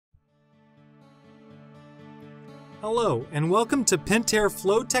Hello, and welcome to Pentair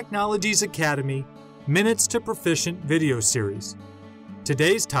Flow Technologies Academy Minutes to Proficient video series.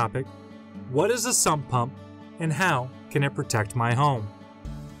 Today's topic, what is a sump pump and how can it protect my home?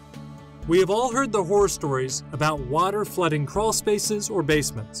 We have all heard the horror stories about water flooding crawl spaces or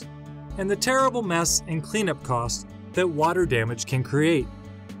basements, and the terrible mess and cleanup costs that water damage can create.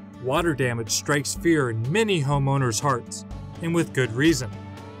 Water damage strikes fear in many homeowners' hearts, and with good reason.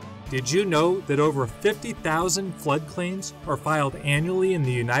 Did you know that over 50,000 flood claims are filed annually in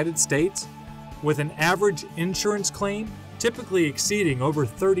the United States, with an average insurance claim typically exceeding over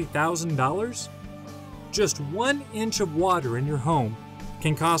 $30,000? Just 1 inch of water in your home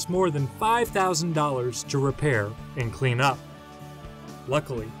can cost more than $5,000 to repair and clean up.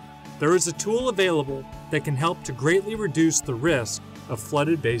 Luckily, there is a tool available that can help to greatly reduce the risk of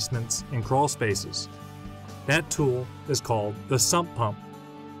flooded basements and crawl spaces. That tool is called the sump pump.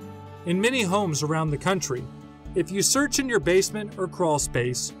 In many homes around the country, if you search in your basement or crawl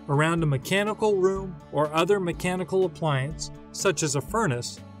space around a mechanical room or other mechanical appliance, such as a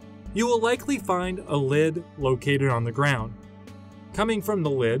furnace, you will likely find a lid located on the ground. Coming from the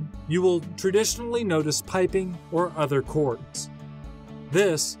lid, you will traditionally notice piping or other cords.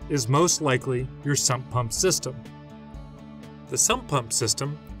 This is most likely your sump pump system. The sump pump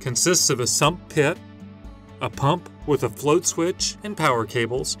system consists of a sump pit, a pump with a float switch and power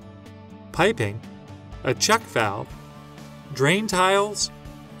cables, piping, a check valve, drain tiles,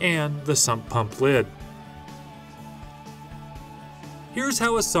 and the sump pump lid. Here's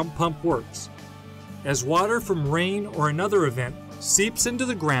how a sump pump works. As water from rain or another event seeps into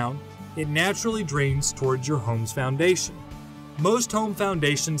the ground, it naturally drains towards your home's foundation. Most home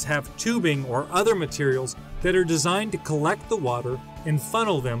foundations have tubing or other materials that are designed to collect the water and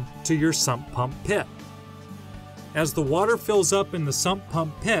funnel them to your sump pump pit. As the water fills up in the sump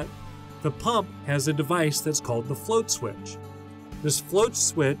pump pit, the pump has a device that's called the float switch. This float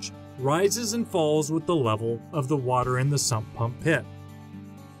switch rises and falls with the level of the water in the sump pump pit.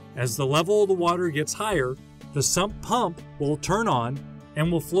 As the level of the water gets higher, the sump pump will turn on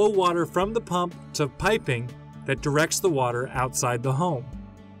and will flow water from the pump to piping that directs the water outside the home.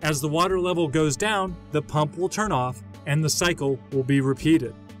 As the water level goes down, the pump will turn off and the cycle will be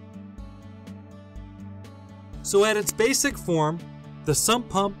repeated. So at its basic form, the sump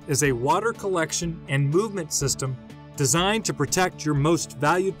pump is a water collection and movement system designed to protect your most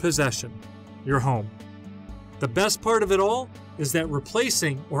valued possession, your home. The best part of it all is that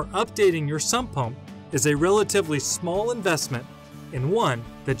replacing or updating your sump pump is a relatively small investment and one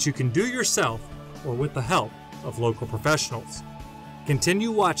that you can do yourself or with the help of local professionals. Continue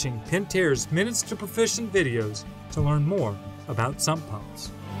watching Pentair's Minutes to Proficient videos to learn more about sump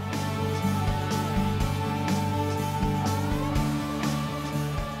pumps.